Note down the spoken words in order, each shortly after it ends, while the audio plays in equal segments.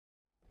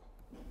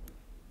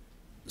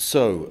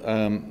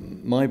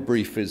My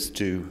brief is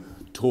to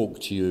talk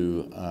to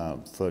you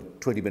for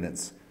 20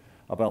 minutes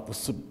about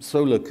the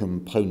solar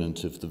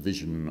component of the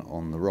vision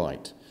on the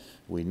right.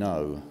 We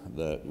know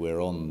that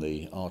we're on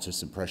the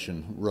artist's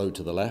impression road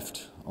to the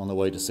left on the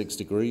way to 6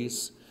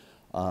 degrees,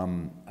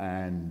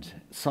 and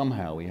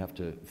somehow we have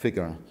to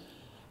figure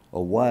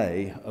a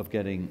way of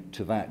getting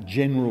to that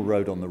general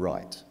road on the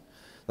right.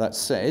 That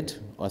said,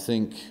 I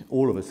think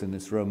all of us in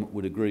this room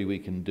would agree we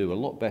can do a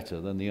lot better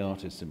than the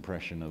artist's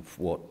impression of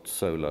what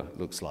solar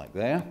looks like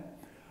there.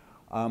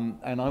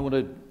 And I want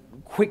to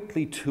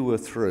quickly tour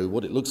through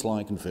what it looks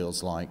like and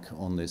feels like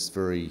on this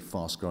very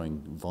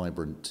fast-growing,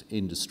 vibrant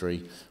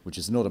industry, which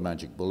is not a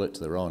magic bullet.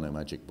 There are no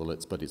magic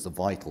bullets, but it's a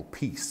vital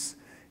piece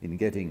in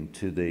getting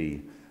to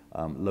the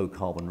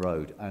low-carbon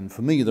road. And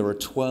for me, there are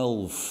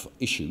 12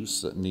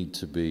 issues that need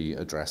to be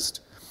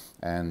addressed.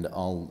 And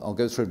I'll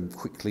go through them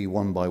quickly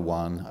one by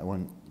one. I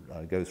won't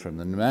go through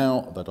them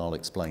now, but I'll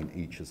explain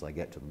each as I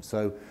get to them.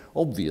 So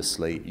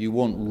obviously, you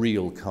want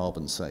real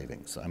carbon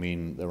savings. I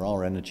mean, there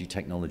are energy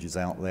technologies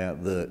out there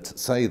that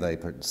say they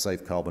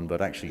save carbon,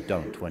 but actually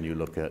don't when you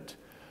look at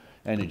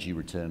energy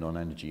return on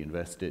energy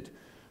invested.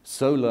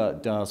 Solar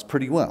does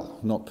pretty well,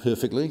 not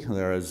perfectly.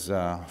 There is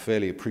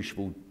fairly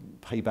appreciable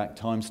payback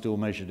time still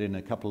measured in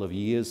a couple of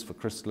years for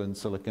crystalline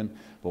silicon.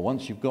 But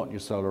once you've got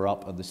your solar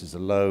up, and this is a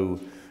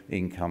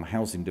low-income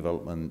housing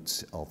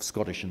development of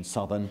Scottish and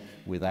Southern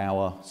with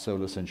our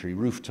Solarcentury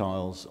roof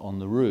tiles on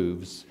the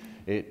roofs,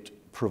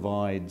 it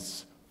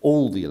provides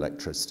all the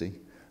electricity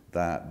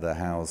that the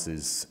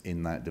houses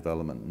in that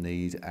development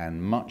need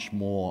and much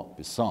more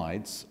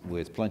besides,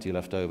 with plenty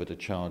left over to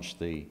charge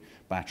the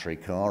battery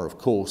car. Of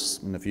course,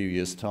 in a few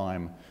years'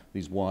 time,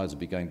 these wires would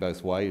be going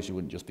both ways. You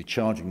wouldn't just be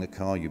charging the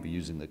car, you'd be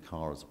using the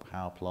car as a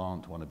power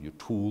plant, one of your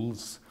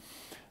tools.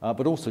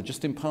 But also,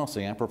 just in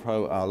passing,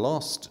 apropos our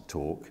last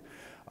talk,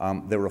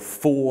 there are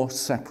 4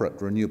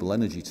 separate renewable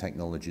energy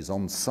technologies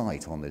on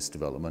site on this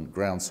development: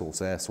 ground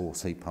source, air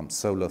source, heat pump,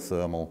 solar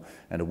thermal,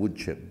 and a wood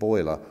chip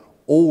boiler,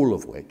 all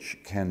of which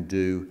can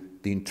do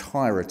the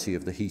entirety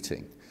of the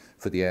heating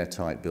for the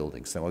airtight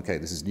building. So, okay,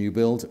 this is new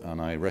build,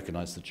 and I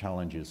recognize the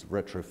challenges of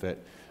retrofit,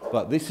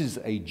 but this is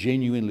a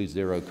genuinely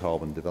zero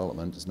carbon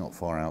development. It's not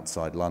far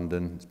outside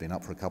London. It's been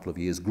up for a couple of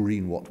years.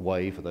 Heriot-Watt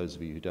Way, for those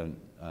of you who don't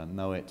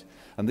know it.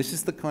 And this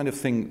is the kind of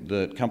thing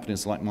that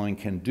companies like mine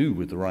can do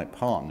with the right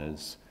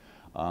partners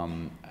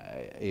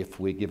if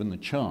we're given the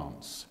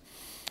chance.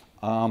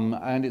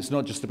 And it's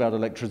not just about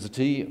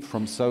electricity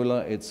from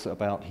solar, it's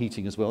about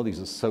heating as well. These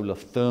are solar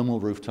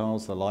thermal roof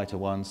tiles, the lighter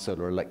ones,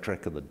 solar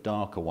electric are the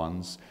darker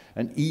ones,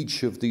 and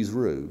each of these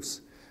roofs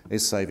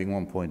is saving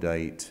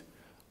 1.8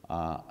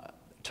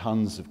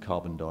 tons of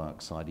carbon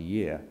dioxide a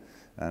year.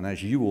 And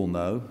as you all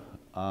know,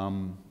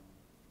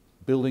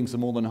 buildings are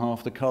more than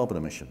half the carbon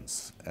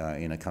emissions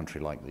in a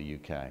country like the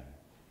UK.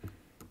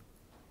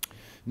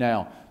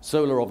 Now,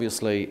 solar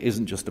obviously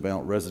isn't just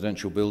about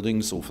residential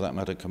buildings, or for that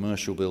matter,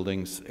 commercial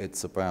buildings.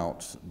 It's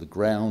about the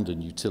ground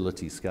and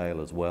utility scale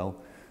as well.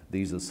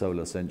 These are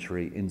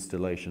Solarcentury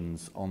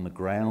installations on the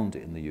ground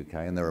in the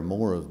UK, and there are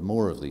more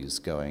of these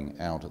going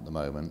out at the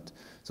moment.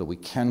 So we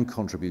can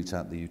contribute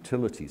at the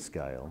utility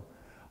scale.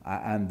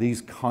 And these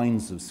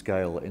kinds of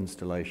scale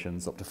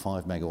installations, up to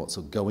 5 megawatts,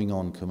 are going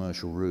on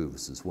commercial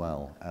roofs as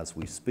well as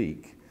we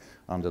speak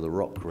under the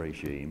ROC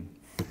regime.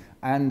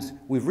 And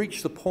we've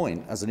reached the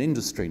point as an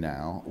industry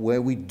now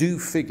where we do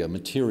figure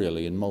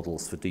materially in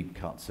models for deep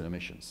cuts in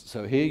emissions.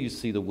 So here you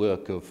see the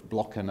work of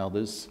Bloch and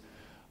others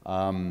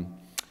in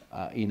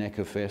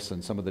Ecofis,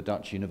 and some of the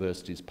Dutch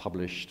universities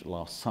published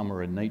last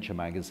summer in Nature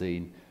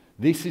magazine.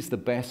 This is the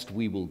best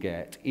we will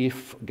get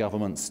if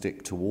governments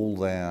stick to all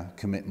their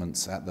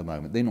commitments at the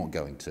moment. They're not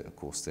going to, of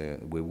course.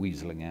 We're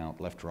weaseling out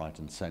left, right,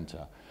 and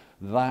centre.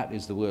 That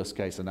is the worst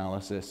case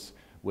analysis,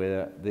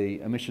 where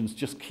the emissions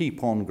just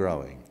keep on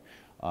growing.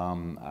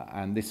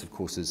 And this, of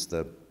course, is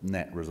the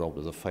net result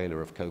of the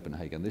failure of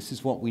Copenhagen. This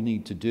is what we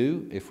need to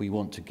do if we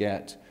want to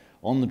get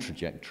on the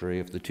trajectory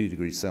of the 2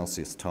 degrees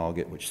Celsius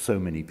target, which so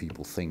many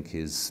people think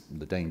is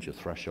the danger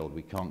threshold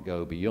we can't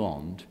go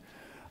beyond.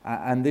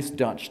 And this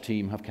Dutch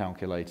team have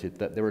calculated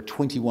that there are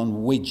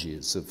 21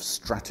 wedges of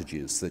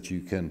strategies that you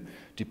can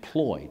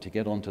deploy to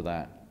get onto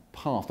that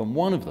path. And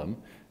one of them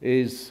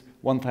is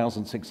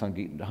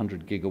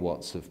 1,600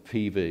 gigawatts of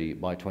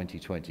PV by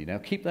 2020. Now,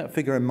 keep that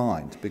figure in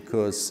mind,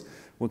 because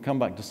we'll come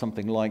back to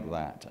something like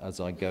that as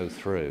I go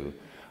through.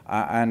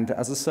 And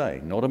as I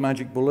say, not a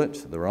magic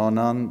bullet, there are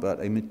none,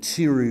 but a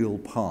material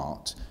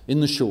part in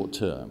the short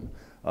term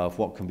of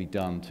what can be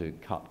done to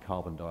cut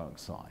carbon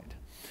dioxide.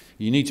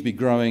 You need to be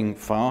growing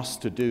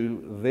fast to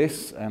do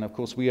this, and of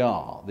course we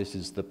are. This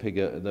is the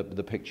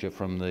picture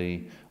from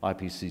the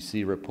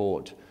IPCC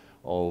report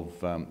of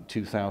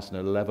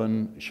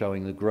 2011,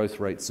 showing the growth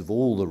rates of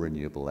all the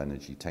renewable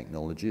energy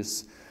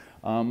technologies.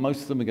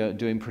 Most of them are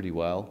doing pretty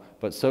well,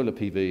 but solar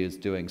PV is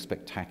doing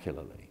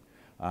spectacularly.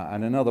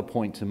 And another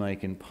point to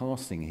make in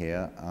passing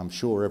here, I'm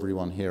sure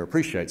everyone here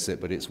appreciates it,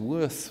 but it's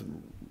worth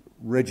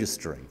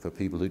registering for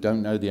people who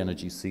don't know the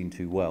energy scene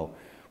too well.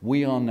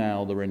 We are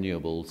now, the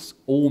renewables,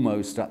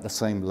 almost at the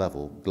same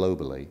level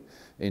globally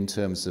in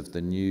terms of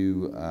the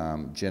new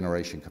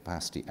generation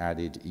capacity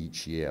added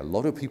each year. A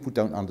lot of people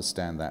don't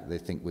understand that. They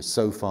think we're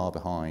so far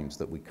behind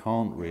that we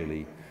can't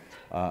really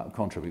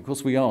contribute. Of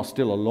course, we are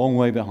still a long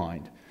way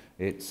behind.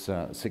 It's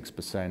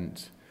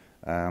 6%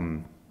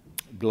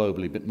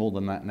 globally, a bit more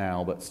than that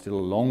now, but still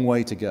a long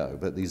way to go.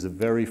 But these are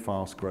very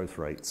fast growth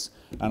rates.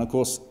 And of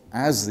course,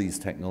 as these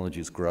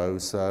technologies grow,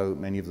 so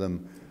many of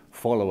them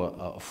follow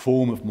a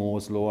form of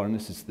Moore's law, and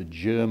this is the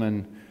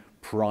German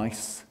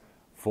price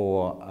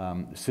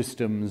for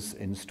systems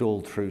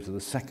installed through to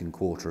the second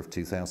quarter of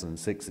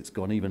 2006. It's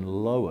gone even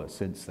lower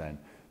since then.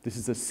 This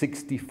is a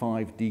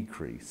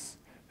 65%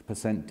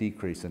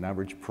 decrease in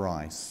average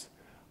price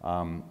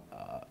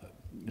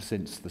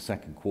since the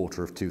second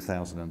quarter of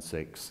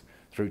 2006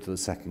 through to the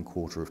second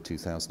quarter of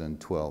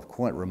 2012.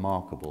 Quite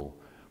remarkable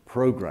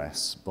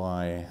progress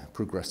by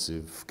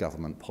progressive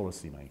government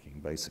policy making,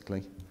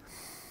 basically.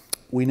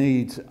 We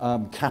need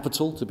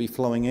capital to be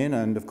flowing in,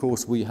 and of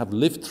course we have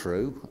lived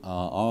through,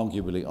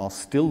 arguably are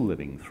still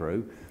living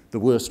through, the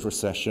worst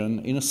recession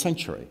in a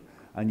century.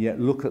 And yet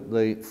look at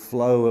the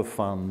flow of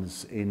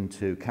funds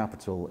into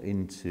capital,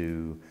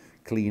 into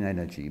clean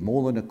energy,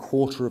 more than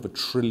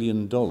 $250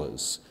 billion.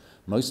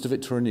 Most of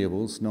it to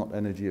renewables, not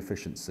energy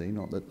efficiency.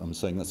 Not that I'm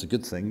saying that's a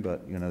good thing,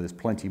 but you know, there's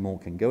plenty more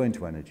can go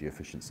into energy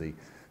efficiency.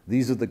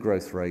 These are the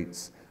growth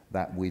rates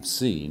that we've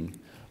seen.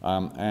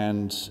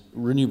 And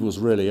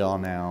renewables really are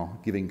now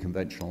giving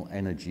conventional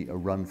energy a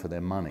run for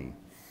their money.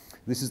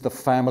 This is the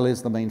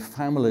families, the main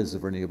families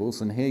of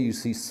renewables, and here you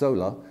see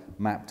solar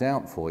mapped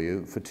out for you.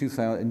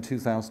 In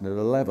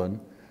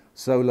 2011,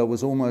 solar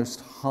was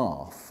almost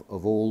half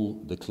of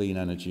all the clean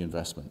energy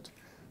investment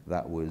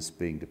that was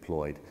being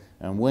deployed.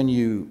 And when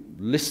you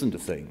listen to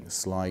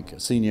things like a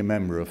senior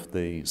member of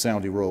the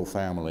Saudi royal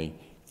family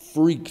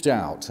freaked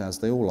out, as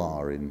they all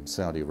are in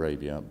Saudi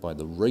Arabia, by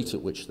the rate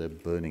at which they're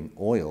burning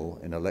oil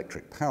in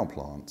electric power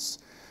plants,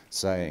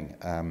 saying,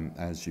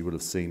 as you would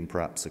have seen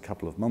perhaps a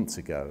couple of months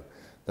ago,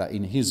 that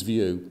in his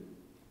view,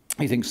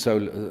 he thinks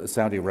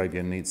Saudi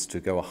Arabia needs to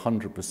go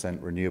 100%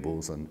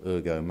 renewables and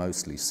ergo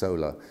mostly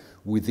solar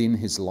within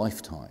his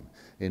lifetime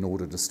in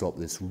order to stop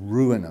this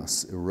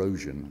ruinous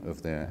erosion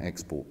of their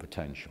export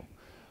potential.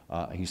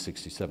 He's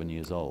 67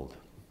 years old.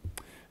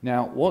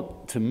 Now,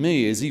 what to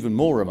me is even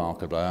more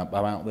remarkable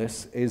about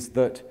this is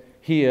that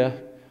here,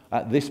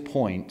 at this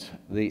point,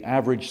 the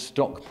average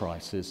stock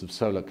prices of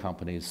solar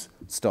companies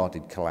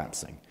started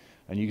collapsing.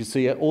 And you can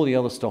see all the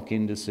other stock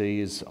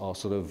indices are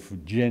sort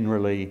of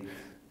generally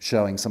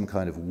showing some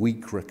kind of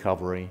weak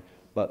recovery.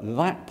 But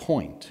that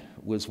point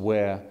was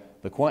where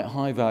the quite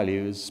high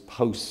values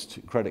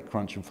post-credit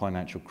crunch and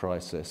financial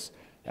crisis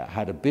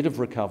had a bit of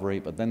recovery,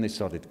 but then they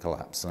started to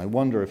collapse. And I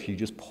wonder if you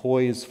just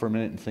pause for a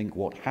minute and think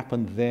what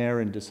happened there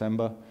in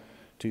December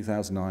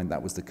 2009.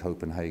 That was the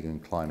Copenhagen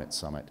Climate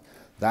Summit.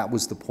 That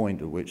was the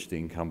point at which the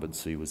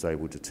incumbency was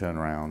able to turn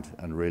around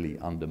and really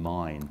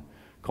undermine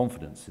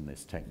confidence in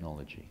this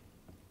technology.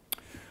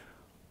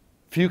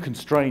 Few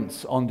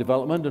constraints on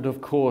development, and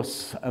of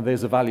course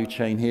there's a value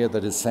chain here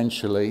that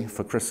essentially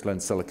for crystalline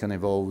silicon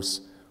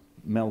involves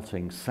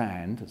melting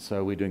sand,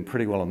 so we're doing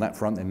pretty well on that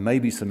front. There may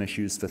be some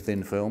issues for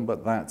thin film,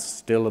 but that's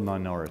still a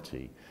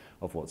minority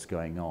of what's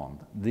going on.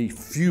 The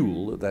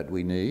fuel that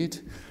we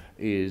need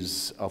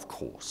is, of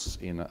course,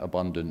 in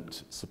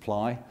abundant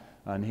supply,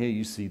 and here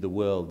you see the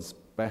world's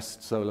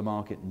best solar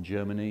market in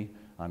Germany,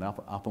 an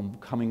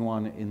up-and-coming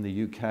one in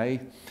the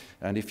UK.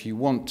 And if you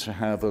want to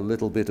have a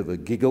little bit of a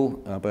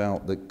giggle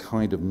about the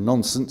kind of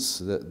nonsense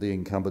that the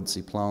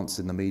incumbency plants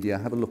in the media,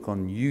 have a look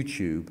on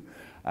YouTube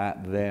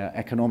at their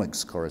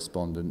economics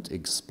correspondent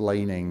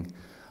explaining,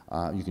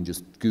 you can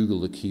just Google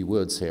the key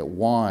words here,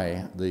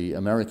 why the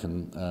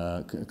American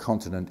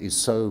continent is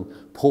so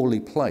poorly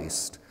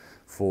placed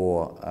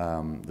for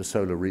the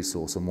solar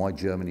resource and why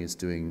Germany is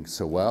doing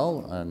so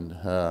well. And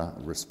her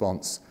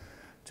response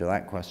to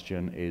that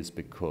question is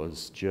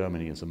because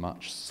Germany is a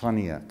much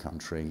sunnier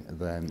country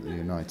than the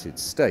United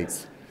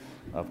States.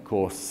 Of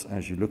course,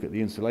 as you look at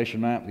the insolation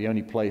map, the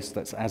only place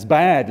that's as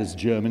bad as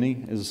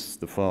Germany is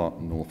the far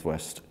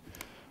northwest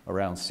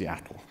around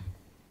Seattle.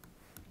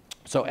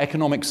 So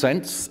economic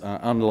sense,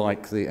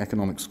 unlike the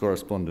economics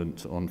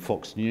correspondent on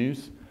Fox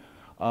News,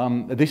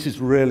 this is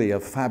really a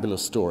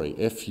fabulous story.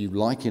 If you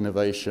like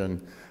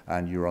innovation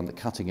and you're on the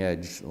cutting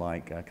edge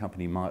like a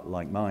company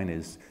like mine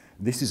is,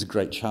 this is a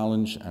great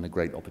challenge and a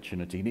great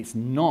opportunity. And it's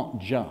not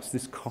just,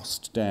 this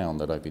cost down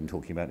that I've been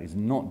talking about is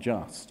not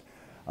just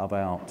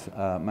about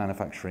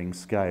manufacturing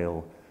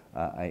scale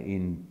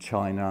in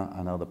China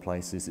and other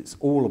places. It's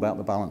all about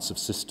the balance of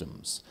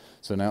systems.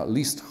 So now at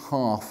least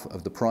half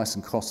of the price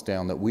and cost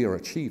down that we are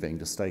achieving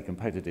to stay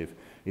competitive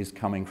is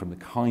coming from the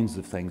kinds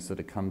of things that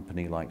a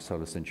company like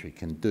Solarcentury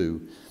can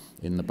do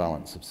in the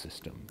balance of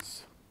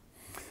systems.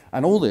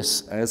 And all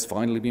this has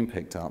finally been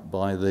picked up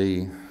by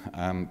the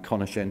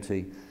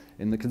conoscenti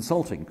in the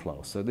consulting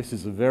class. So this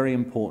is a very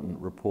important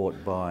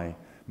report by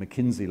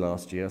McKinsey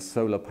last year,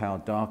 Solar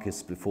Power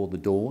Darkest Before the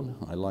Dawn.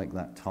 I like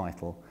that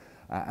title.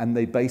 And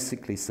they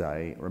basically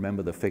say,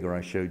 remember the figure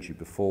I showed you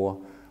before,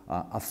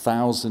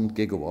 1,000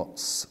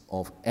 gigawatts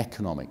of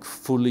economic,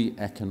 fully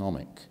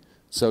economic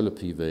solar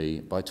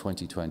PV by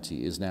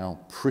 2020 is now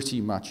pretty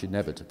much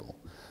inevitable.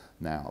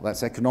 Now,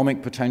 that's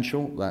economic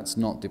potential, that's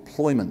not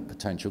deployment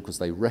potential, because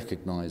they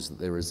recognize that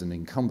there is an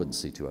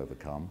incumbency to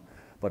overcome.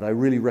 But I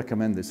really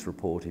recommend this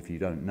report if you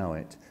don't know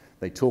it.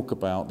 They talk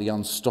about the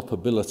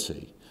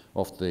unstoppability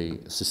of the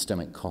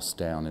systemic cost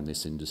down in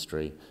this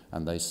industry,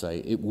 and they say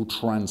it will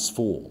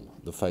transform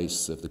the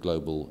face of the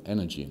global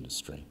energy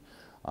industry.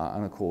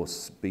 And of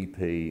course,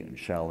 BP,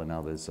 Shell and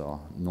others are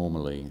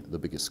normally the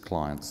biggest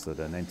clients that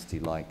an entity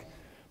like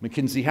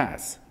McKinsey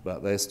has,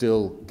 but they're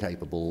still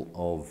capable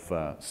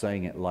of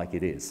saying it like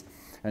it is.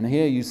 And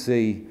here you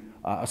see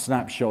a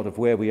snapshot of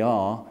where we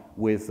are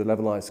with the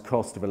levelized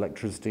cost of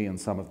electricity and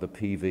some of the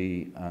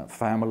PV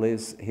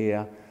families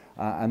here.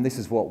 And this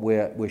is what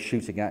we're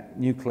shooting at.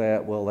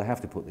 Nuclear, well, they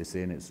have to put this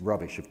in. It's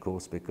rubbish, of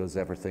course, because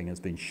everything has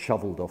been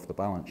shoveled off the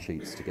balance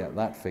sheets to get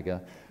that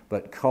figure.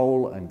 But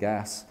coal and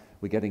gas,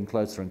 we're getting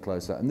closer and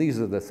closer. And these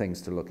are the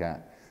things to look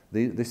at.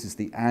 This is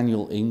the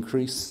annual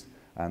increase,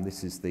 and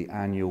this is the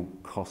annual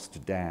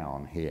cost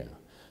down here.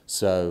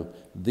 So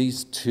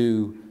these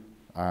two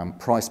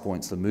price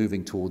points are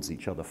moving towards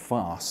each other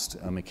fast.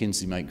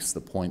 McKinsey makes the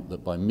point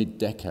that by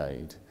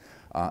mid-decade,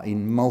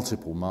 in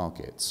multiple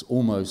markets,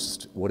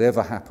 almost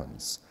whatever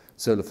happens,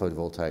 solar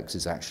photovoltaics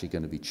is actually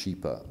going to be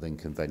cheaper than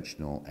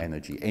conventional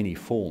energy, any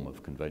form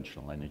of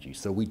conventional energy.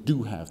 So we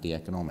do have the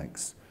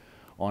economics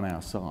on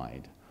our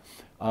side.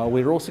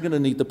 We're also going to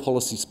need the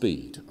policy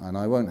speed, and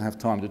I won't have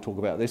time to talk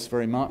about this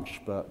very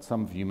much, but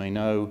some of you may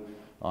know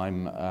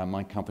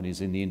my company is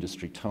in the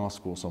industry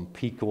task force on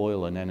peak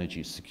oil and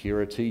energy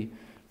security.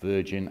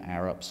 Virgin,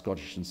 Arup,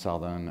 Scottish and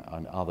Southern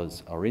and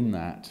others are in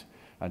that.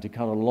 And to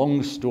cut a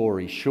long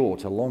story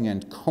short, a long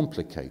and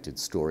complicated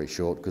story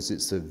short, because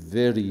it's a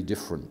very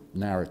different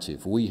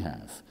narrative we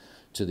have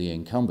to the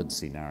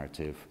incumbency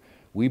narrative,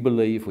 we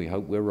believe, we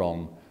hope we're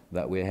wrong,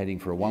 that we're heading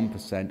for a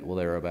 1% or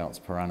thereabouts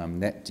per annum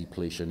net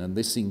depletion, and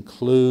this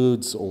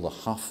includes all the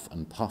huff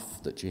and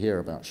puff that you hear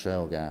about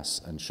shale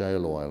gas and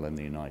shale oil in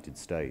the United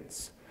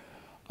States,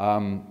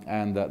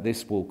 and that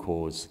this will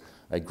cause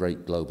a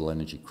great global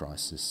energy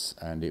crisis,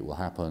 and it will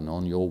happen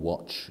on your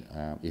watch.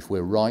 If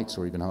we're right,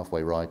 or even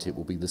halfway right, it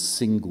will be the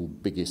single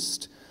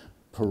biggest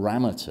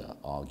parameter,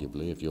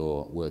 arguably, of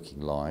your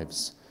working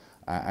lives.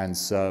 And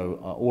so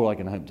all I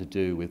can hope to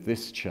do with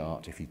this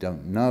chart, if you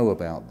don't know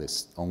about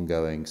this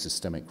ongoing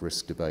systemic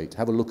risk debate,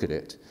 have a look at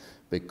it,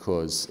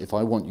 because if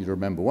I want you to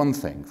remember one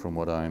thing from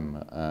what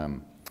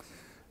I'm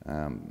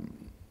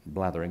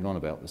blathering on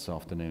about this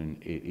afternoon,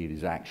 it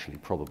is actually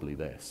probably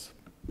this.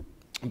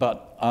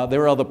 But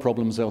there are other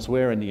problems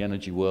elsewhere in the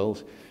energy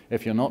world.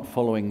 If you're not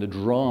following the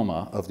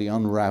drama of the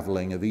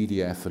unraveling of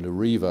EDF and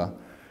Areva,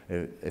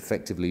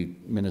 effectively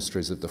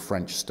ministries of the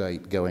French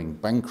state going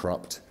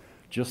bankrupt,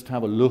 just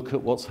have a look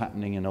at what's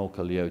happening in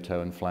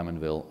Olca-Lyoto and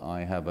Flamanville.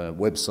 I have a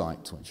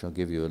website, which I'll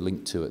give you a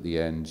link to at the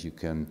end. You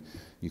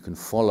can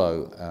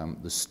follow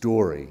the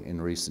story in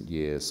recent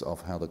years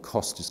of how the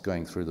cost is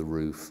going through the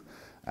roof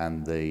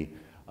and the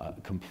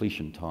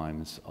completion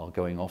times are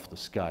going off the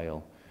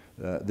scale.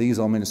 These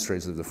are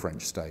ministries of the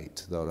French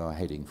state that are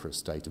heading for a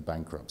state of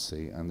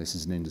bankruptcy, and this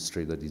is an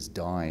industry that is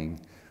dying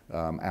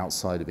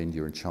outside of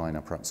India and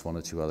China, perhaps one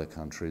or two other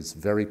countries,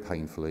 very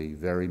painfully,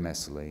 very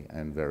messily,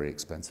 and very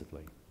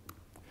expensively.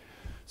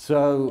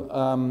 So,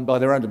 by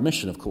their own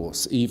admission, of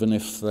course, even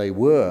if they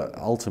were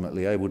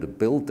ultimately able to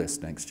build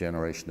this next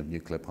generation of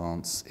nuclear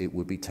plants, it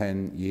would be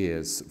 10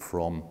 years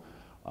from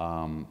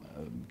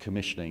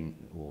commissioning,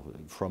 or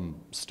from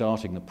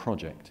starting the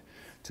project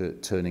to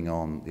turning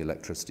on the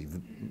electricity.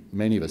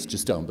 Many of us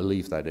just don't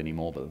believe that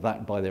anymore, but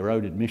that, by their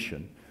own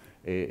admission,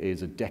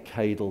 is a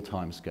decadal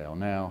timescale.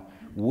 Now,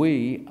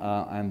 we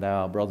and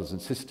our brothers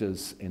and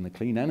sisters in the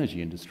clean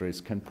energy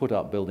industries can put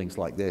up buildings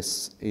like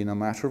this in a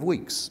matter of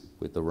weeks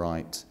with the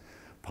right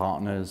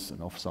partners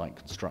and off-site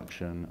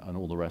construction and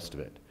all the rest of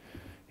it.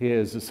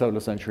 Here's the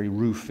Solarcentury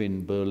roof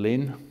in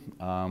Berlin.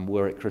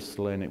 Were it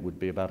crystalline, it would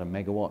be about 1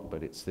 megawatt,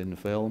 but it's thin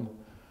film.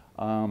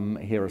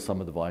 Here are some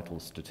of the vital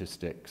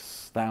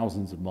statistics: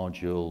 thousands of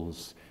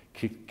modules,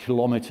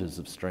 kilometers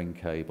of string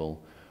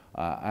cable,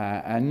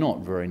 and not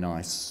very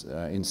nice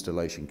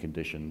installation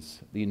conditions.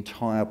 The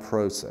entire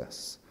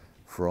process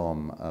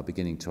from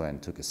beginning to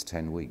end took us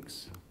 10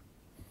 weeks.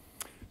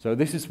 So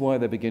this is why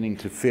they're beginning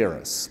to fear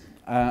us.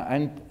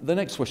 And the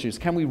next question is,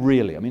 can we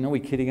really? I mean, are we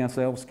kidding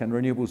ourselves? Can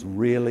renewables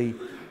really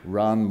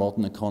run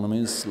modern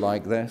economies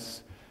like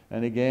this?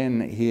 And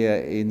again, here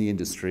in the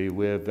industry,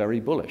 we're very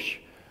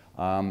bullish.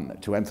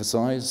 To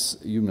emphasize,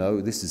 you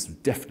know, this is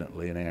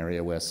definitely an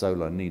area where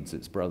solar needs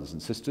its brothers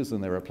and sisters,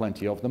 and there are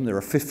plenty of them. There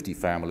are 50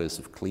 families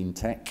of clean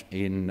tech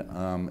in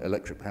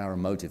electric power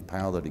and motive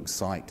power that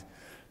excite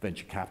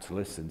venture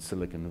capitalists in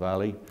Silicon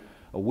Valley.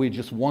 We're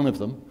just one of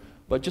them.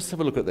 But just have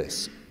a look at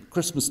this.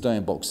 Christmas Day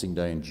and Boxing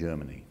Day in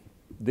Germany.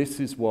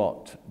 This is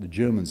what the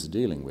Germans are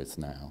dealing with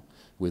now,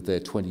 with their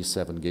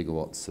 27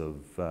 gigawatts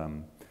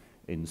of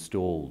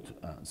installed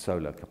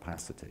solar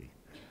capacity.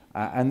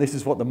 And this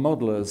is what the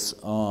modelers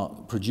are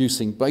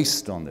producing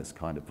based on this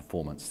kind of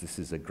performance. This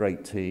is a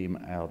great team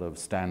out of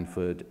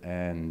Stanford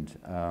and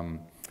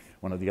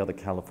one of the other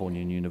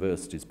Californian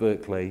universities,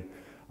 Berkeley.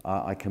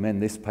 I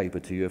commend this paper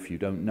to you if you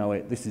don't know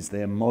it. This is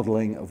their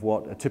modeling of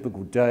what a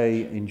typical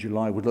day in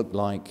July would look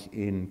like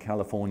in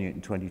California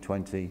in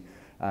 2020.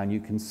 And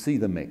you can see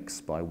the mix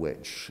by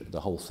which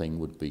the whole thing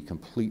would be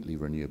completely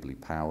renewably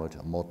powered,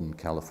 a modern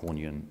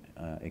Californian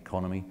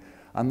economy.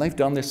 And they've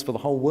done this for the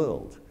whole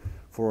world,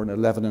 for an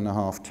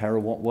 11.5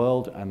 terawatt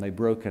world, and they've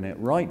broken it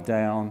right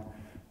down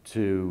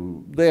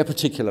to their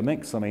particular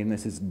mix. I mean,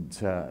 this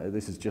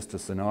is just a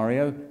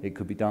scenario. It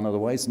could be done other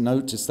ways.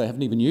 Notice they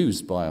haven't even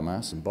used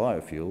biomass and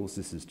biofuels.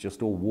 This is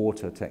just all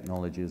water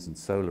technologies and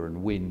solar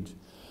and wind.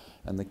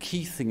 And the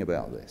key thing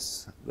about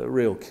this, the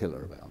real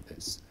killer about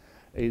this,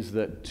 is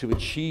that to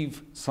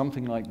achieve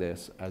something like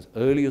this as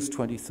early as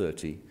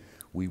 2030,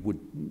 we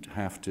wouldn't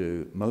have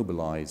to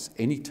mobilize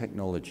any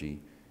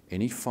technology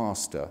any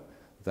faster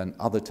than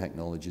other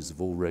technologies have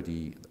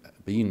already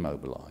been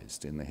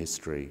mobilized in the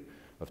history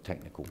of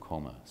technical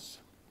commerce.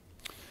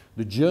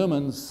 The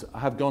Germans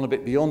have gone a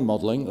bit beyond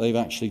modeling. They've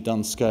actually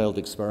done scaled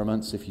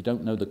experiments. If you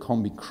don't know the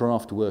Combi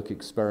Kraftwerk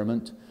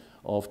experiment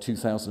of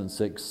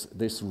 2006,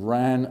 this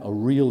ran a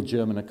real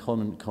German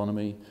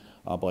economy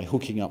by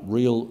hooking up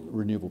real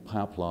renewable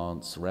power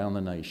plants around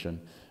the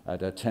nation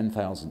at a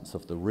 10,000th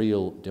of the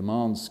real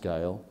demand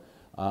scale.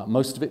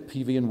 Most of it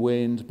PV and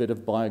wind, a bit of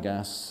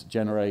biogas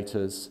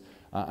generators,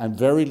 and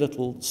very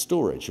little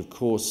storage. Of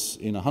course,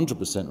 in a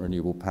 100%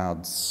 renewable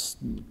powered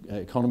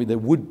economy, there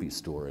would be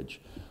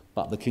storage.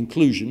 But the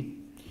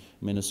conclusion,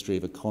 Ministry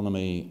of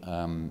Economy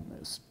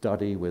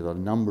study with a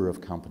number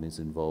of companies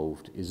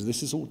involved, is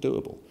this is all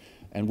doable.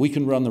 And we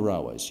can run the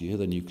railways. You hear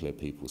the nuclear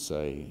people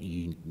say,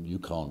 you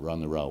can't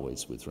run the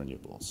railways with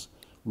renewables.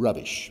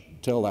 Rubbish.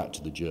 Tell that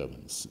to the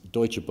Germans.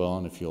 Deutsche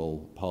Bahn, if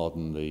you'll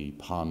pardon the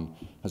pun,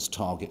 has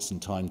targets and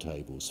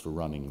timetables for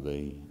running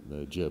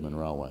the German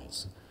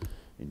railways,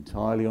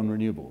 entirely on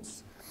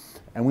renewables.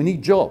 And we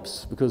need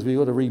jobs because we've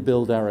got to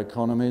rebuild our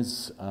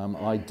economies.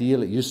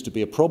 Ideally, it used to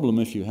be a problem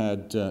if you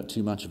had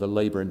too much of a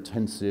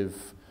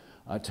labor-intensive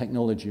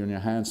technology on your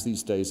hands.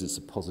 These days, it's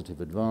a positive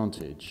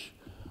advantage.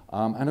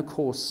 And of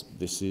course,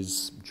 this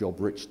is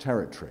job-rich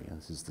territory.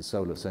 This is the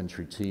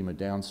Solarcentury team, a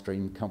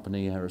downstream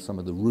company. Here are some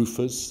of the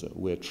roofers that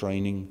we're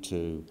training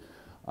to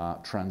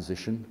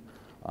transition.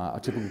 A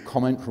typical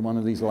comment from one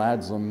of these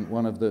lads on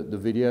one of the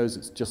videos,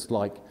 it's just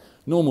like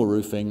normal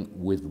roofing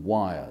with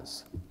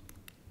wires.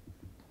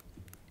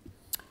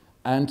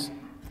 And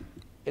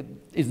it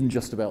isn't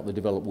just about the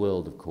developed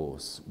world, of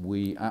course.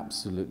 We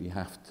absolutely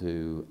have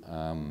to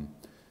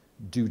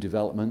do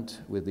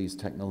development with these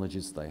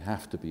technologies. They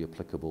have to be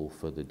applicable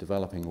for the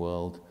developing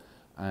world.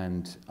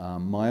 And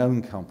my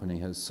own company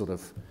has sort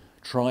of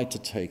tried to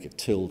take a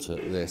tilt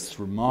at this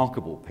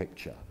remarkable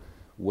picture,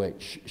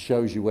 which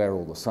shows you where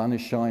all the sun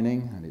is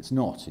shining, and it's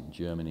not in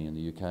Germany and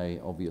the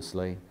UK,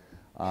 obviously.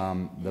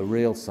 The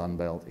real sun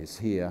belt is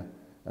here,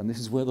 and this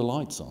is where the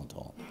lights aren't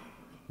on.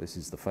 This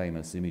is the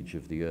famous image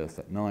of the Earth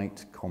at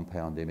night,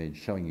 compound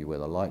image, showing you where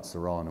the lights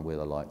are on and where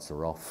the lights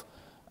are off.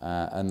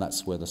 And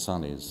that's where the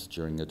sun is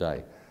during the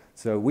day.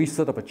 So we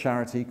set up a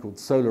charity called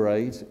Solar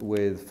Aid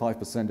with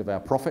 5% of our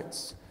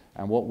profits,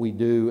 and what we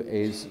do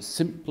is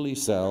simply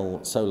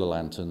sell solar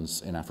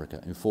lanterns in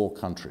Africa, in 4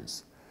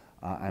 countries.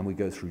 And we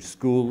go through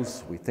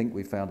schools. We think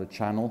we found a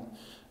channel,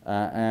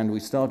 and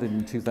we started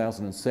in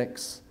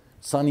 2006.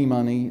 Sunny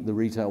Money, the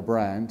retail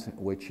brand,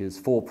 which is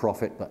for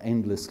profit but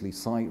endlessly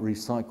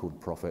recycled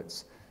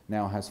profits,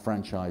 now has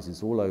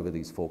franchises all over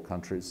these 4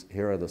 countries.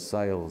 Here are the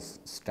sales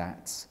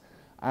stats.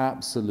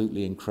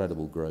 Absolutely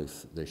incredible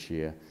growth this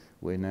year.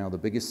 We're now the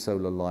biggest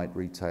solar light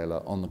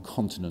retailer on the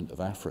continent of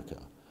Africa,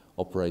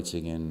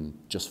 operating in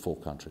just 4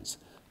 countries.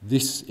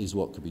 This is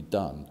what could be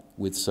done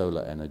with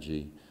solar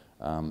energy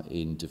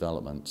in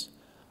development.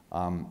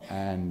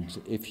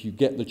 And if you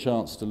get the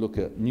chance to look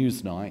at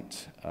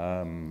Newsnight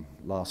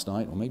last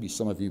night, or maybe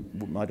some of you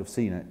might have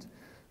seen it,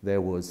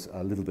 there was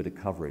a little bit of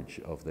coverage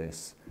of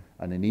this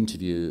and an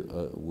interview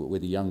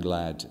with a young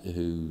lad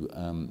who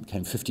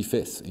came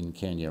 55th in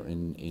Kenya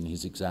in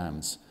his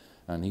exams.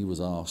 And he was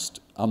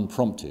asked,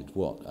 unprompted,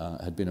 what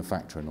had been a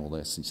factor in all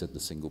this. He said the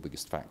single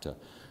biggest factor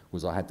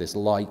was I had this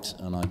light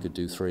and I could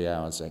do 3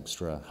 hours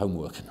extra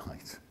homework a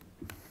night.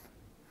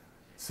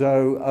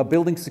 So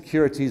building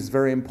security is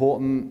very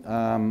important.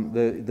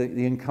 The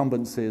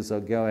incumbencies are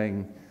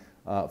going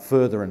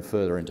further and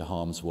further into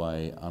harm's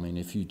way. I mean,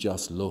 if you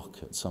just look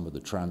at some of the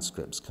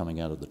transcripts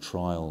coming out of the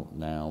trial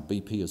now,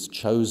 BP has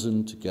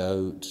chosen to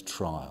go to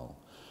trial,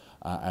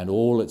 and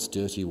all its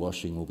dirty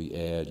washing will be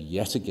aired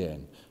yet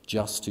again,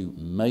 just to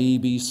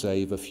maybe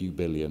save a few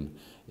billion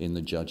in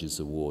the judge's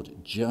award.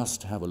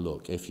 Just have a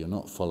look, if you're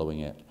not following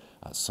it,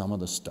 at some of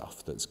the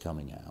stuff that's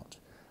coming out.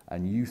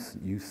 And you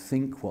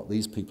think what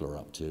these people are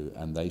up to,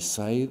 and they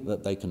say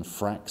that they can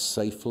frack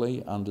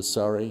safely under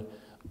Surrey.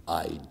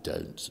 I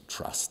don't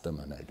trust them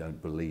and I don't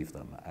believe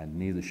them, and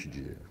neither should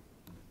you.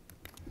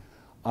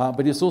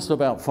 But it's also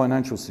about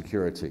financial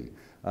security.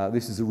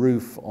 This is a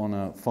roof on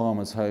a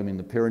farmer's home in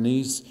the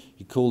Pyrenees.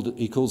 He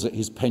calls it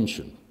his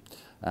pension.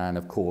 And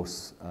of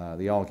course,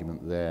 the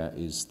argument there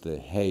is the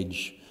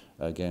hedge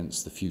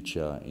against the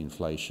future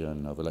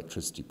inflation of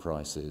electricity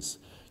prices.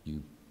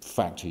 You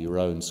factor your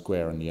own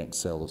square in the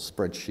Excel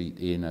spreadsheet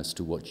in as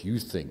to what you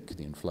think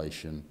the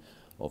inflation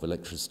of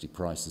electricity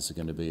prices are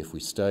going to be if we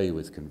stay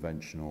with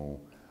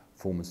conventional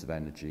forms of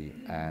energy,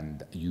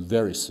 and you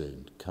very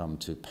soon come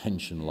to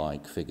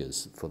pension-like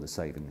figures for the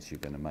savings you're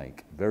going to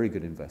make. Very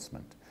good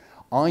investment.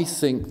 I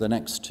think the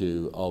next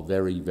two are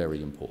very,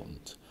 very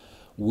important.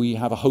 We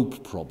have a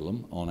hope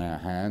problem on our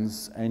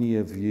hands. Any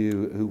of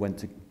you who went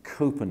to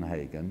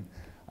Copenhagen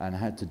and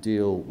had to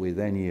deal with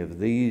any of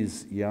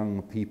these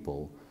young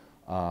people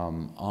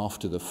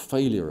after the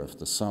failure of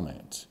the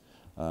summit,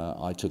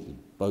 I took the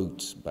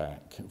boat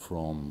back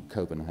from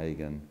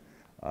Copenhagen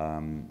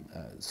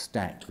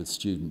stacked with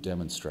student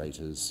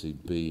demonstrators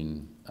who'd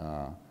been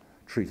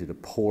treated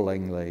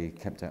appallingly,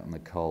 kept out in the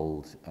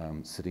cold,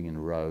 sitting in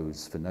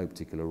rows for no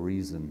particular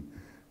reason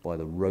by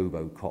the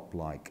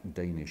Robocop-like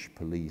Danish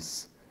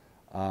police,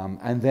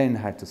 and then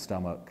had to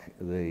stomach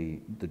the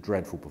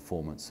dreadful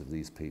performance of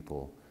these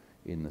people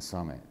in the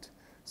summit.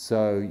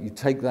 So you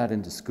take that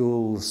into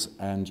schools,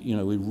 and you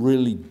know, we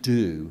really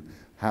do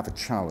have a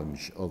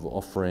challenge of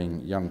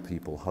offering young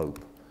people hope.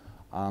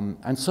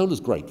 And solar's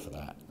great for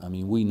that. I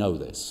mean, we know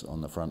this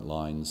on the front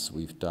lines.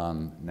 We've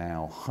done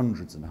now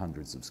hundreds and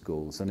hundreds of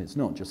schools, and it's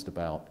not just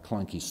about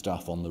clunky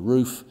stuff on the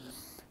roof.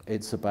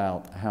 It's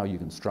about how you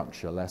can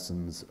structure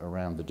lessons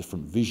around the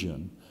different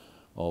vision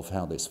of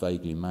how this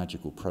vaguely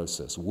magical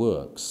process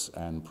works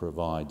and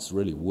provides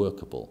really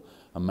workable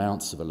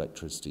amounts of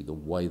electricity, the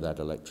way that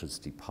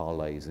electricity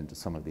parlays into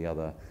some of the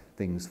other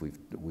things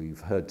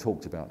we've heard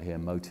talked about here,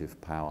 motive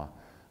power,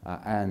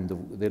 and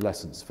the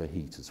lessons for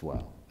heat as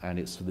well. And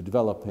it's for the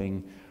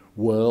developing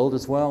world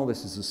as well.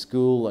 This is a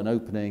school, an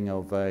opening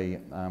of a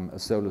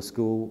solar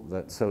school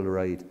that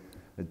SolarAid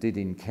did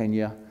in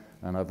Kenya.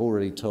 And I've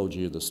already told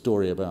you the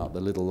story about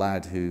the little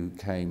lad who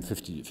came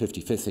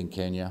 55th in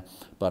Kenya.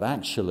 But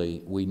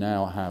actually, we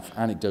now have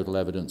anecdotal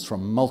evidence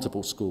from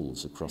multiple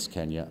schools across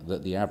Kenya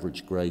that the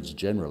average grades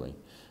generally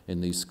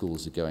in these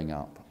schools are going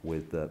up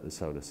with the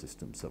solar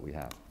systems that we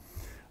have.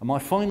 And my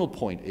final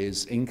point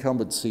is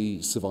incumbency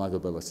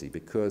survivability,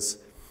 because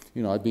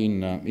you know, I've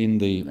been in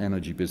the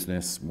energy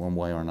business one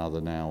way or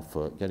another now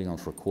for getting on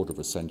for a quarter of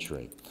a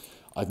century.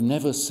 I've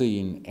never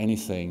seen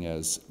anything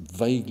as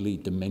vaguely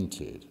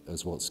demented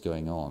as what's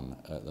going on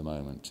at the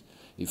moment.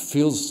 It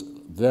feels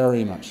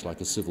very much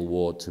like a civil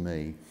war to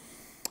me.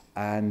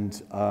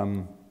 And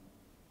I'm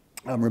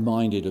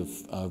reminded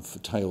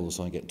of tales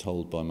I get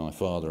told by my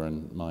father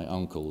and my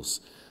uncles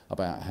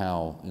about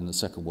how in the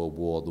Second World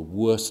War the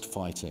worst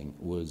fighting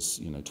was,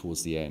 you know,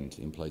 towards the end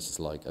in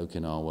places like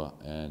Okinawa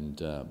and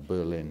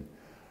Berlin.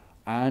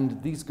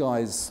 And these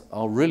guys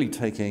are really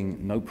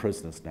taking no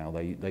prisoners now.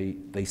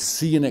 They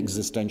see an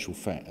existential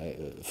threat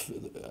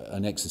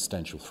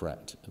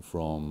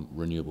from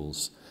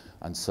renewables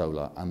and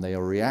solar, and they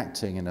are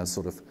reacting in a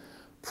sort of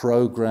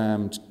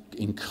programmed,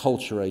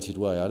 enculturated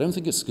way. I don't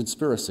think it's a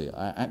conspiracy.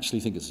 I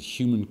actually think it's a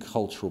human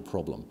cultural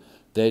problem.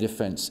 Their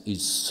defense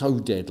is so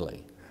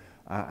deadly.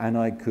 And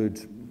I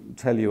could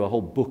tell you a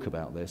whole book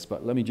about this,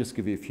 but let me just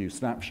give you a few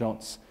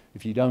snapshots.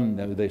 If you don't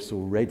know this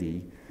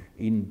already,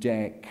 in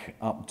DEC,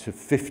 up to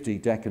 50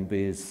 DEC and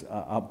BIS,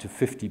 up to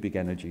 50 big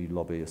energy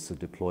lobbyists are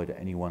deployed at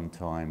any one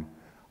time,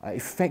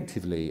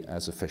 effectively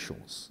as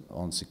officials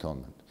on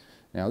secondment.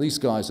 Now, these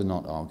guys are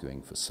not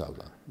arguing for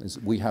solar.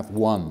 We have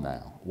one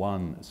now,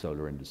 one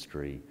solar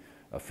industry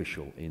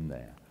official in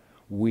there.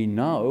 We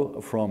know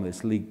from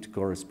this leaked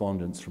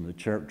correspondence from the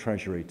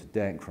Treasury to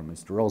DEC from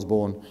Mr.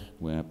 Osborne,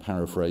 we're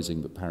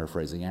paraphrasing, but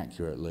paraphrasing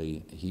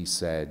accurately, he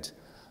said,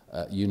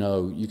 you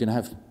know, you can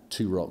have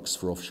 2 rocks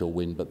for offshore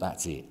wind, but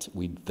that's it.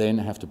 We then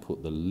have to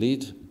put the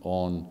lid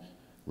on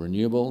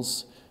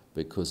renewables,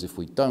 because if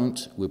we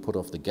don't, we'll put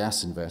off the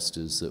gas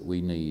investors that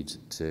we need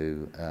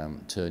to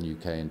turn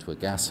UK into a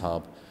gas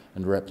hub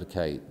and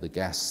replicate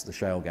the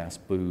shale gas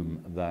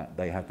boom that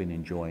they have been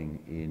enjoying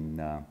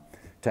in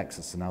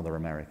Texas and other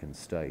American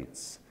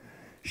states.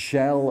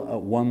 Shell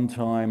at one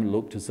time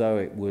looked as though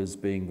it was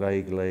being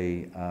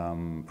vaguely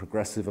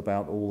progressive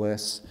about all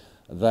this.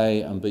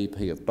 They and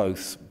BP have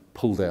both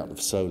pulled out of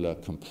solar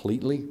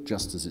completely,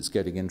 just as it's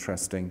getting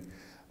interesting.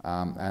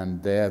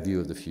 And their view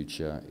of the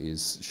future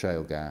is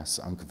shale gas,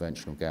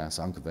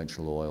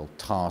 unconventional oil,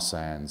 tar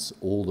sands,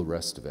 all the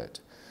rest of it.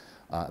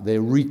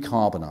 They're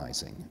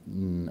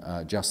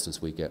recarbonizing just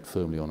as we get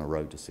firmly on a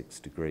road to 6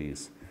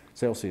 degrees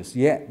Celsius.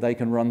 Yet they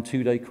can run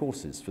 2-day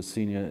courses for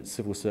senior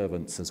civil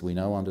servants, as we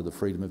know, under the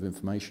Freedom of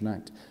Information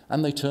Act,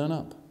 and they turn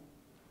up.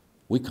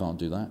 We can't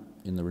do that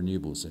in the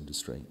renewables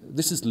industry.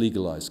 This is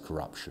legalized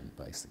corruption,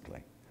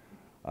 basically.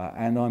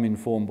 And I'm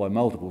informed by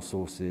multiple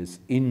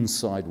sources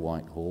inside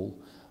Whitehall,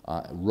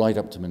 right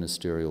up to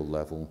ministerial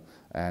level,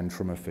 and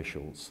from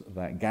officials,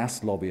 that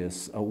gas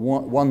lobbyists, at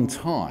one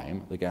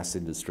time, the gas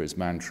industry's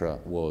mantra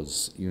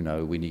was, you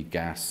know, we need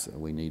gas,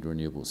 we need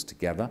renewables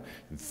together.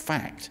 In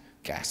fact,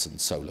 gas and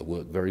solar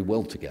work very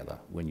well together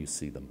when you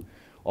see them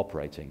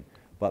operating.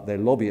 But their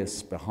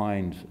lobbyists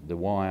behind the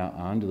wire,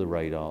 under the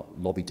radar,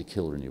 lobby to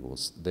kill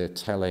renewables. They're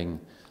telling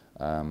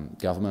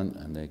government,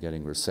 and they're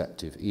getting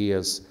receptive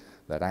ears,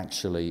 that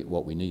actually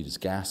what we need is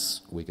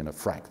gas. We're going to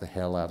frack the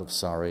hell out of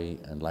Surrey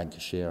and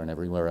Lancashire and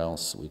everywhere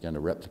else. We're going to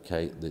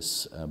replicate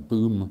this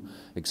boom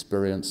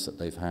experience that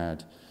they've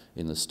had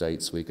in the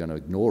States. We're going to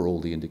ignore all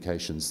the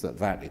indications that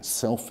that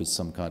itself is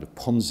some kind of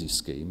Ponzi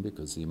scheme,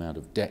 because the amount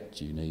of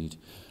debt you need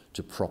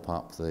to prop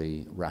up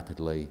the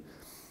rapidly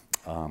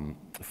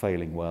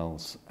failing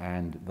wells,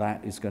 and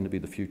that is going to be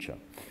the future.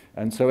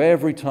 And so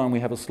every time we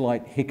have a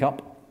slight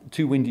hiccup,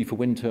 too windy for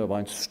wind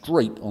turbines,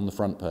 straight on the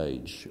front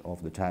page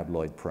of the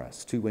tabloid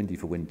press. Too windy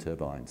for wind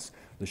turbines.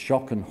 The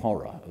shock and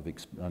horror of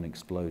an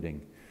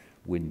exploding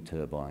wind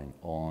turbine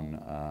on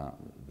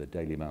the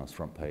Daily Mail's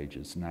front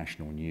pages,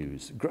 national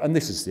news. And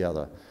this is the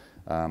other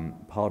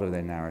part of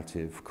their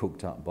narrative,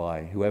 cooked up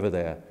by whoever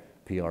their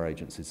PR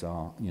agencies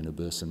are, you know,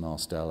 Burson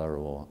Marsteller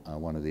or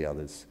one of the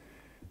others.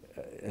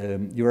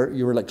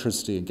 Your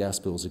electricity and gas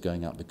bills are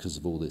going up because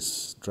of all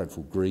this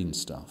dreadful green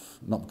stuff,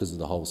 not because of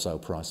the wholesale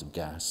price of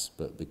gas,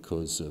 but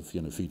because of,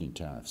 you know, feed-in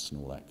tariffs and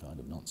all that kind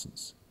of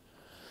nonsense.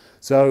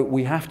 So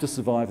we have to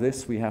survive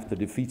this. We have to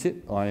defeat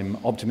it. I'm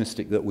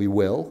optimistic that we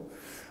will,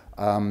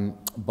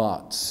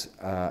 but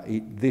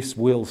this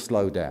will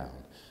slow down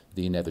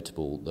the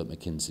inevitable that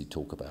McKinsey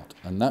talk about.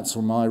 And that's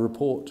from my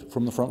report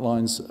from the front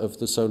lines of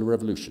the solar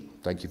revolution.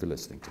 Thank you for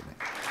listening to me.